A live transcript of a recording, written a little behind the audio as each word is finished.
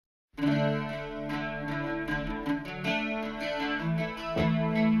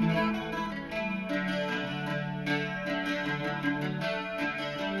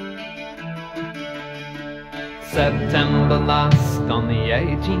September last, on the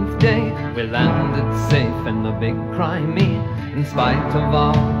 18th day, we landed safe in the big Crimea, in spite of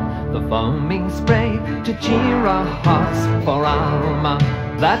all the foaming spray, to cheer our hearts for Alma.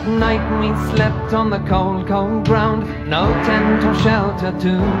 That night we slept on the cold, cold ground, no tent or shelter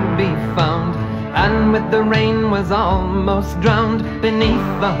to be found, and with the rain was almost drowned beneath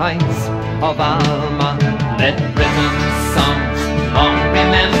the heights of Alma. Let Britain's songs long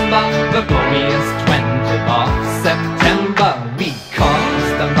remember the glorious 20th of September. We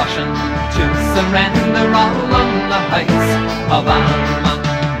caused the Russian to surrender all on the heights of Alma.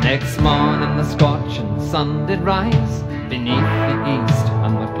 Next morning the scorching sun did rise beneath the east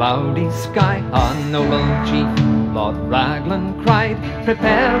and the cloudy sky. Our noble chief, Lord Raglan, cried,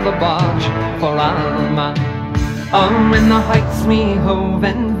 "Prepare the barge for Alma." Oh, when the heights we hove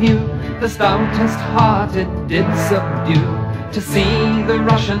in view, the stoutest heart it did subdue, to see the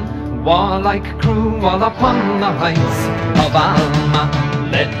Russian warlike crew all upon the heights of Alma.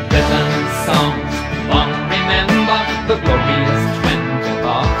 Let Britain's songs long remember the glorious 20th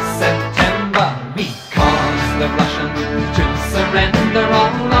of September. We caused the Russian to surrender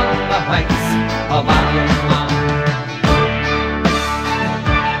all on the heights of Alma.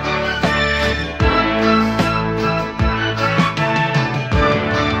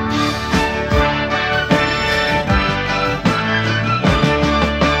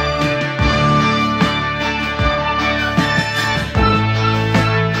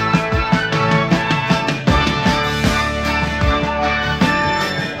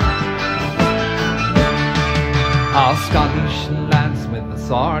 Our Scottish lads with the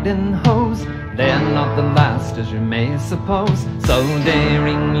sword and hose, they're not the last as you may suppose. So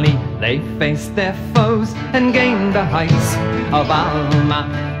daringly they faced their foes and gained the heights of Alma.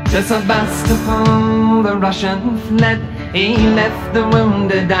 To Sebastopol the Russian fled, he left the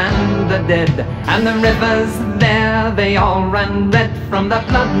wounded and the dead, and the rivers there they all ran red from the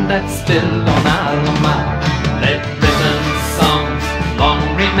blood that's still on Alma. Let Britain's songs long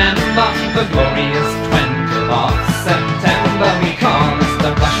remember the glorious 20th of September.